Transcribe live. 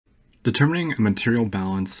Determining a material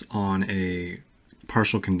balance on a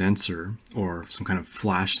partial condenser or some kind of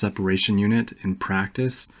flash separation unit in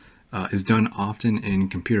practice is done often in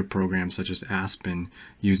computer programs such as Aspen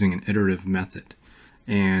using an iterative method.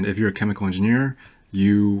 And if you're a chemical engineer,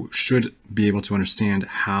 you should be able to understand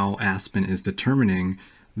how Aspen is determining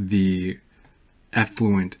the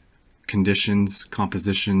effluent conditions,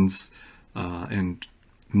 compositions, and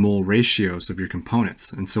mole ratios of your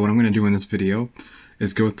components. And so what I'm going to do in this video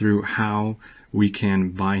is go through how we can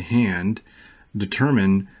by hand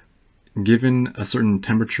determine, given a certain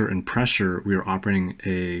temperature and pressure we are operating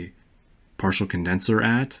a partial condenser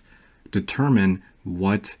at, determine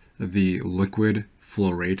what the liquid flow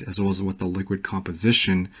rate as well as what the liquid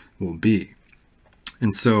composition will be.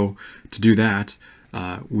 And so to do that,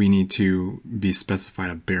 we need to be specified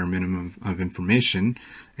a bare minimum of information.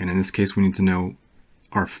 And in this case, we need to know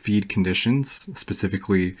our feed conditions,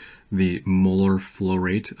 specifically the molar flow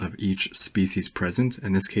rate of each species present.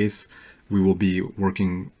 In this case, we will be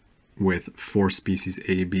working with 4 species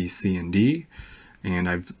A, B, C, and D. And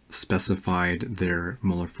I've specified their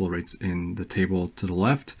molar flow rates in the table to the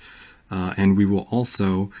left. And we will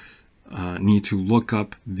also need to look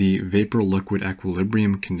up the vapor-liquid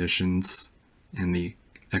equilibrium conditions and the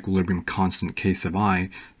equilibrium constant K sub I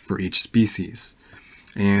for each species.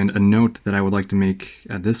 And a note that I would like to make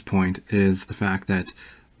at this point is the fact that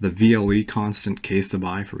the VLE constant K sub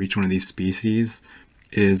I for each one of these species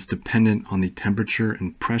is dependent on the temperature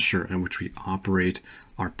and pressure at which we operate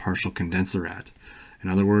our partial condenser at. In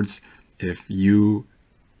other words, if you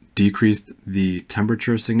decreased the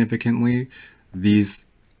temperature significantly, these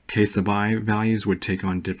K sub I values would take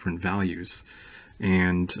on different values.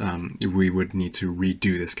 And we would need to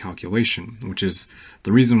redo this calculation, which is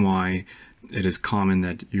the reason why it is common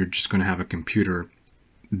that you're just going to have a computer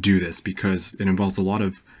do this, because it involves a lot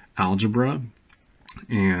of algebra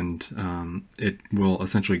and it will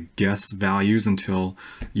essentially guess values until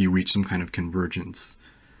you reach some kind of convergence.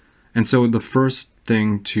 And so the first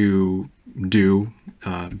thing to do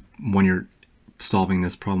when you're solving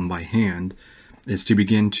this problem by hand is to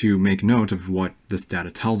begin to make note of what this data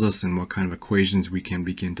tells us and what kind of equations we can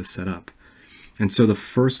begin to set up. And so the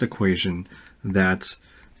first equation that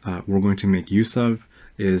we're going to make use of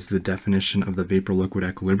is the definition of the vapor-liquid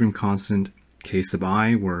equilibrium constant, K sub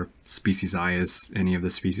I, where species I is any of the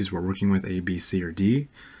species we're working with, A, B, C, or D.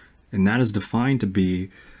 And that is defined to be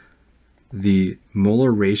the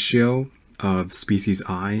molar ratio of species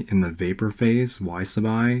I in the vapor phase, Y sub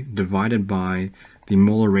I, divided by the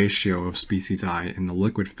molar ratio of species I in the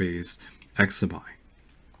liquid phase, X sub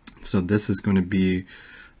I. So this is going to be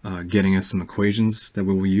getting us some equations that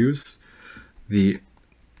we will use. The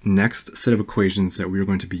next set of equations that we're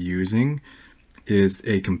going to be using is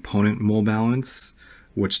a component mole balance,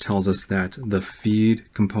 which tells us that the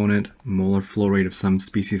feed component molar flow rate of some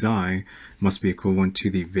species I must be equivalent to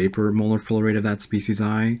the vapor molar flow rate of that species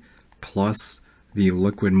I plus the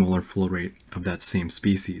liquid molar flow rate of that same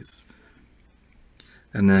species.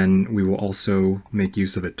 And then we will also make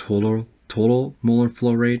use of a total molar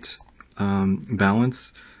flow rate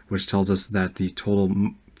balance, which tells us that the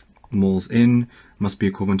total moles in must be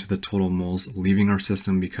equivalent to the total moles leaving our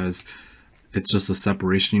system, because it's just a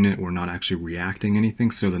separation unit. We're not actually reacting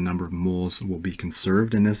anything, so the number of moles will be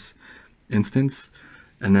conserved in this instance.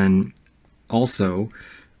 And then also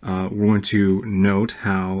we're going to note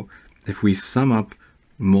how if we sum up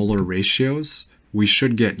molar ratios, we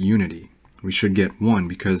should get unity. We should get 1,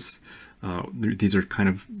 because these are kind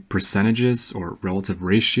of percentages or relative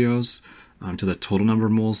ratios to the total number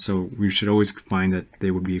of moles, so we should always find that they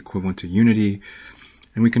would be equivalent to unity.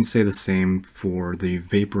 And we can say the same for the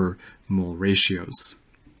vapor mole ratios.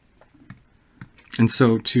 And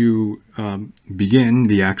so to begin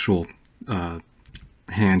the actual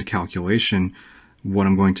hand calculation, what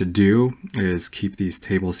I'm going to do is keep these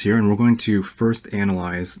tables here, and we're going to first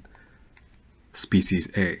analyze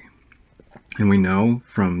species A. And we know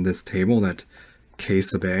from this table that K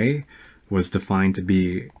sub A was defined to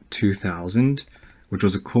be 2000, which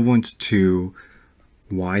was equivalent to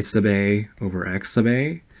Y sub A over X sub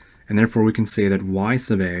A, and therefore we can say that Y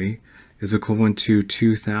sub A is equivalent to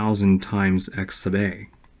 2000 times X sub A.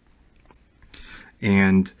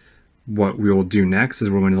 And what we will do next is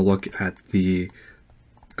we're going to look at the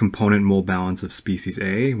component mole balance of species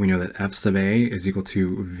A. We know that F sub A is equal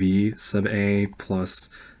to V sub A plus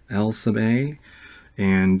L sub A,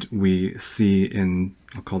 and we see in,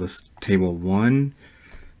 I'll call this table 1,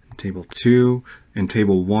 table 2. In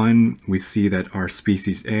table 1, we see that our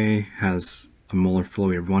species A has a molar flow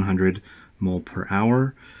rate of 100 mole per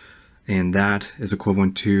hour, and that is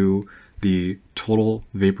equivalent to the total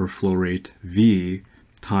vapor flow rate V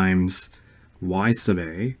times Y sub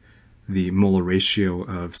A, the molar ratio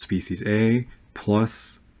of species A,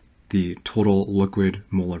 plus the total liquid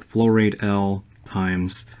molar flow rate L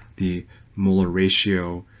times the molar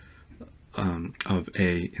ratio of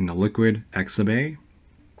A in the liquid, X sub A.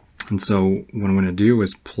 And so what I'm going to do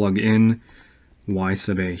is plug in Y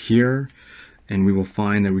sub A here, and we will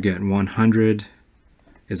find that we get 100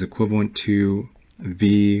 is equivalent to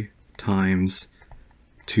V times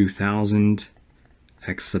 2000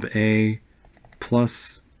 X sub A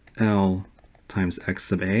plus L times X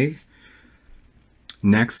sub A.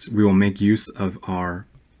 Next, we will make use of our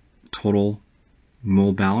total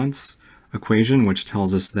mole balance equation, which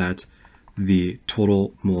tells us that the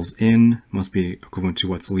total moles in must be equivalent to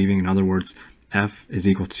what's leaving. In other words, F is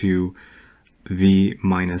equal to V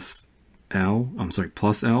minus L,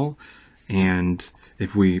 plus L. And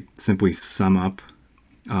if we simply sum up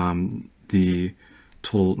the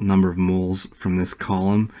total number of moles from this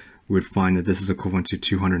column, we would find that this is equivalent to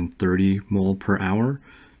 230 mole per hour.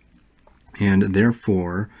 And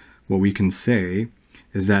therefore, what we can say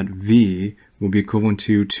is that V will be equivalent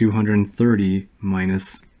to 230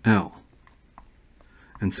 minus L.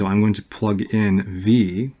 And so I'm going to plug in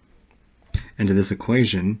V into this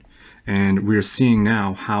equation, and we are seeing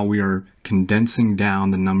now how we are condensing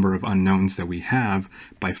down the number of unknowns that we have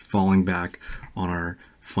by falling back on our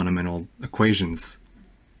fundamental equations.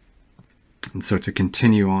 And so to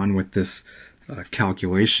continue on with this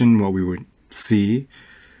calculation, what we would see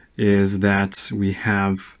is that we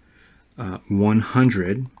have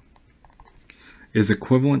 100 is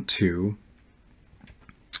equivalent to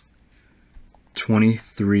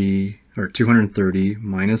 230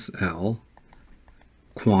 minus L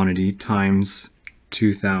quantity times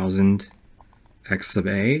 2000 X sub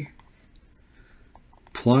A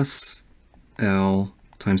plus L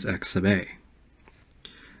times X sub A.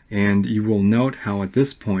 And you will note how at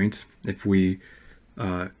this point, if we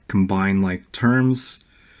combine like terms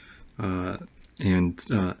and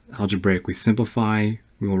algebraically simplify,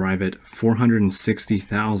 we will arrive at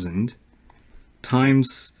 460,000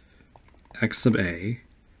 times X sub A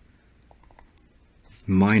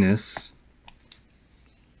minus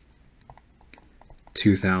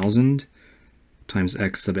 2000 times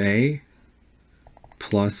X sub A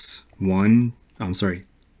plus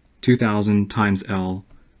 2000 times L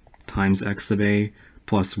times X sub A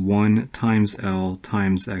plus 1 times L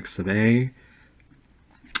times X sub A.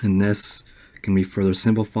 And this can be further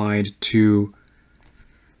simplified to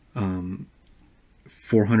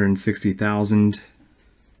 460,000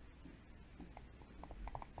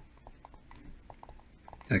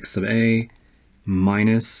 X sub A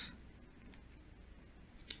minus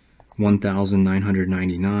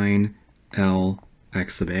 1,999 L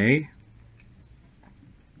X sub A.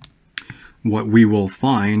 What we will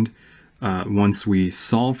find once we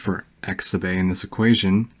solve for X sub A in this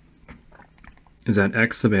equation is that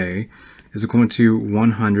X sub A is equivalent to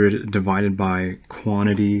 100 divided by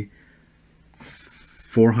quantity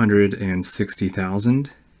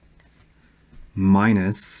 460,000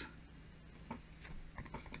 minus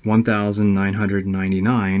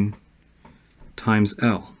 1,999 times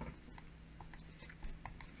L.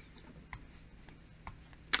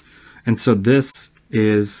 And so this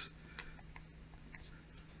is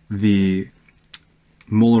the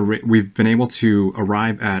molar rate. We've been able to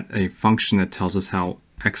arrive at a function that tells us how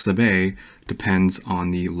X sub A depends on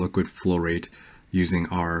the liquid flow rate using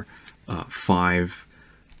our 5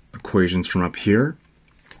 equations from up here.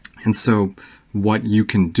 And so what you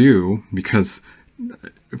can do, because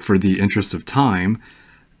for the interest of time,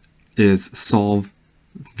 is solve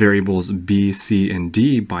variables B, C, and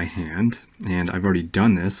D by hand, and I've already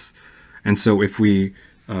done this. And so if we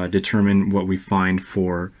determine what we find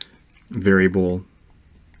for variable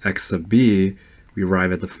X sub B, we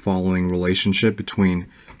arrive at the following relationship between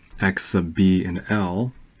X sub B and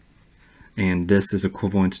L, and this is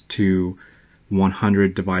equivalent to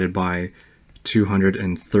 100 divided by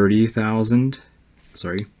 230,000,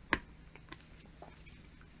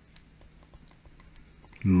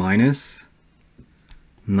 minus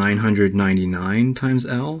 999 times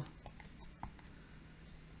L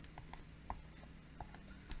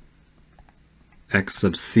X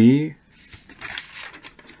sub C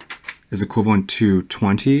is equivalent to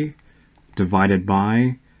 20 divided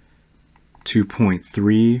by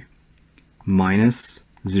 2.3 minus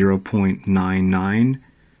 0.99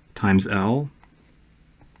 times L,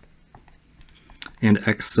 and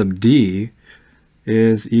X sub D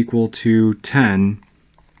is equal to 10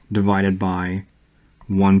 divided by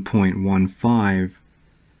 1.15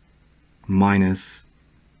 minus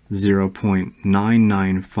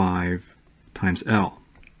 0.995 times L.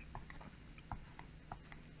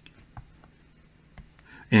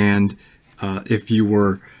 And if you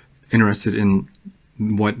were interested in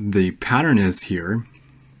what the pattern is here,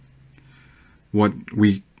 what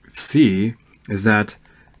we see is that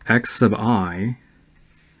X sub I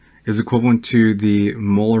is equivalent to the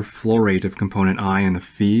molar flow rate of component I in the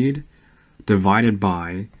feed divided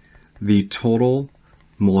by the total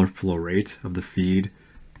molar flow rate of the feed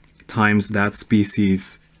times that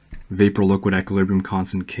species vapor liquid equilibrium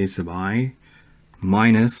constant K sub I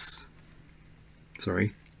minus,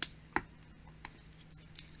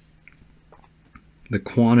 the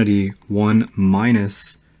quantity 1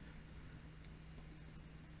 minus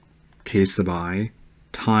K sub I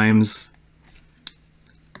times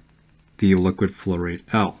the liquid flow rate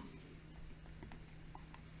L.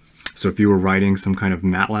 So if you were writing some kind of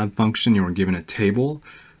MATLAB function, you were given a table,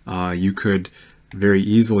 you could very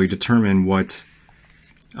easily determine what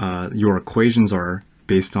your equations are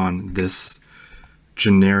based on this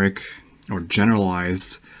generic or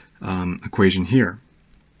generalized equation here.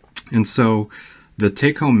 And so the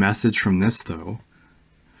take-home message from this, though,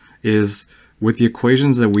 is with the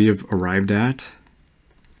equations that we have arrived at,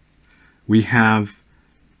 we have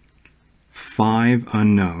 5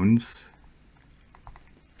 unknowns,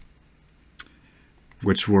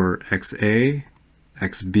 which were XA,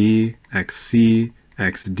 XB, XC,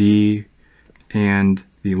 XD, and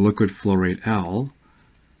the liquid flow rate L,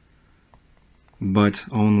 but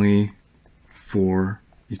only 4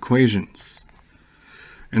 equations.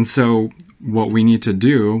 And so what we need to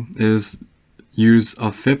do is use a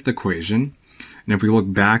 5th equation. And if we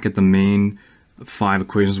look back at the main 5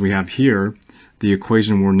 equations we have here, the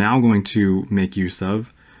equation we're now going to make use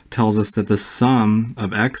of tells us that the sum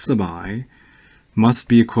of X sub I must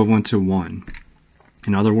be equivalent to 1.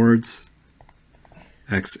 In other words,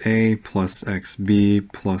 XA plus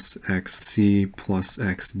XB plus XC plus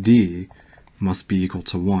XD must be equal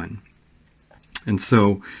to 1. And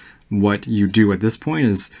so what you do at this point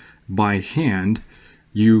is, by hand,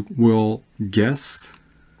 you will guess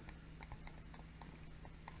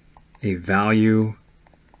a value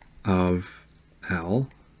of L,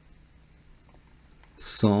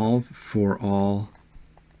 solve for all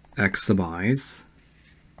X sub I's,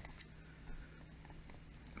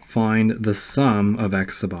 find the sum of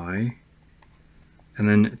X sub I, and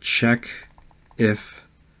then check if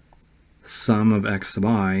sum of X sub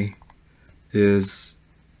I is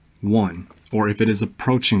 1, or if it is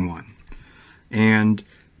approaching 1. And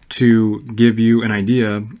to give you an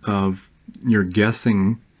idea of your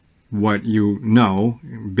guessing what you know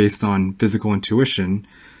based on physical intuition,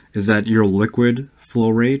 is that your liquid flow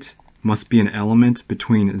rate must be an element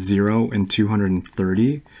between 0 and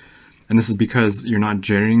 230. And this is because you're not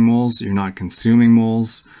generating moles, you're not consuming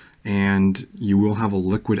moles, and you will have a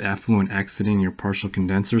liquid effluent exiting your partial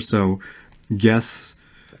condenser. So guess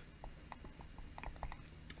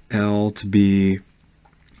L to be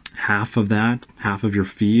half of that, half of your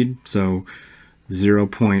feed. So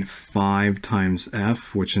 0.5 times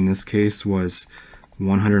F, which in this case was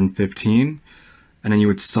 115. And then you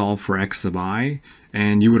would solve for X sub I,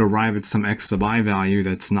 and you would arrive at some X sub I value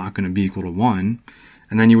that's not going to be equal to 1.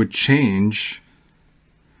 And then you would change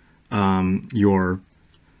your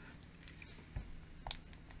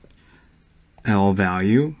L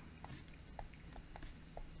value.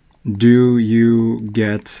 Do you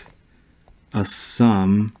get a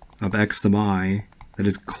sum of X sub I that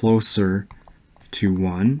is closer to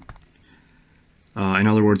 1? In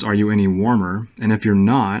other words, are you any warmer? And if you're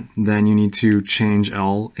not, then you need to change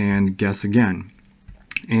L and guess again.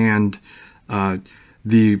 And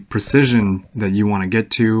the precision that you want to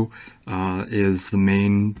get to is the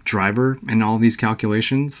main driver in all these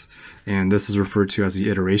calculations. And this is referred to as the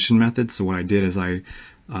iteration method. So what I did is I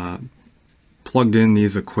plugged in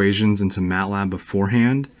these equations into MATLAB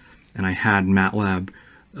beforehand, and I had MATLAB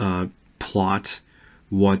plot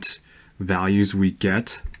what values we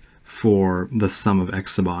get for the sum of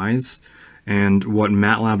X sub I's. And what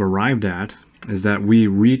MATLAB arrived at is that we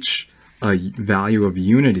reach a value of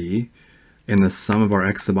unity in the sum of our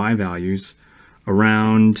X sub I values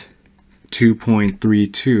around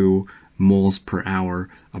 2.32 moles per hour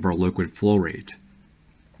of our liquid flow rate.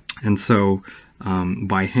 And so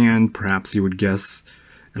by hand, perhaps you would guess,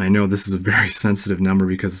 and I know this is a very sensitive number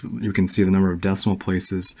because you can see the number of decimal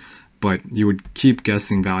places, but you would keep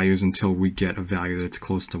guessing values until we get a value that's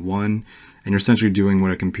close to 1. And you're essentially doing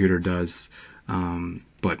what a computer does,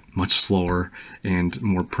 but much slower and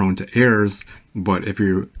more prone to errors. But if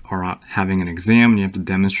you are having an exam and you have to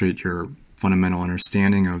demonstrate your fundamental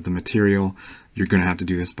understanding of the material, you're going to have to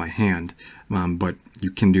do this by hand. But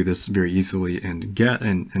you can do this very easily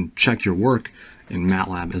and check your work in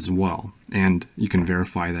MATLAB as well. And you can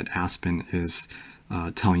verify that Aspen is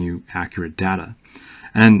telling you accurate data.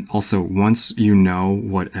 And also, once you know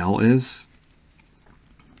what L is,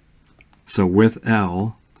 so with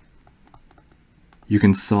L, you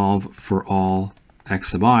can solve for all x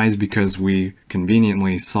sub i's because we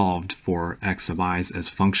conveniently solved for x sub i's as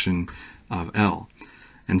function of L.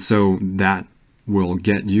 And so that will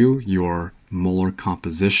get you your molar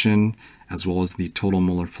composition as well as the total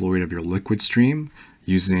molar flow rate of your liquid stream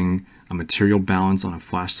using a material balance on a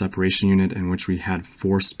flash separation unit in which we had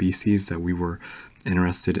 4 species that we were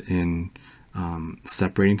interested in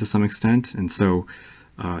separating to some extent. And so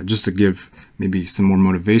just to give maybe some more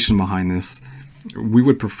motivation behind this, we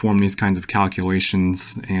would perform these kinds of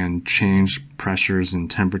calculations and change pressures and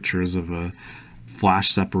temperatures of a flash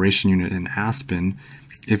separation unit in Aspen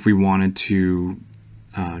if we wanted to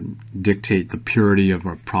dictate the purity of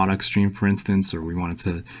our product stream, for instance, or we wanted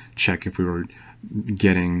to check if we were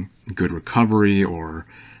getting good recovery or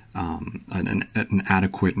an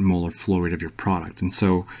adequate molar flow rate of your product. And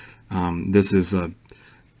so this is a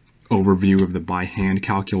overview of the by hand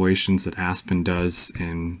calculations that Aspen does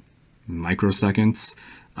in microseconds,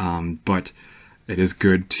 but it is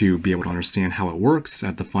good to be able to understand how it works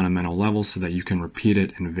at the fundamental level so that you can repeat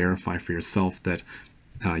it and verify for yourself that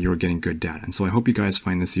you're getting good data. And so I hope you guys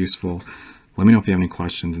find this useful. Let me know if you have any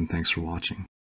questions, and thanks for watching.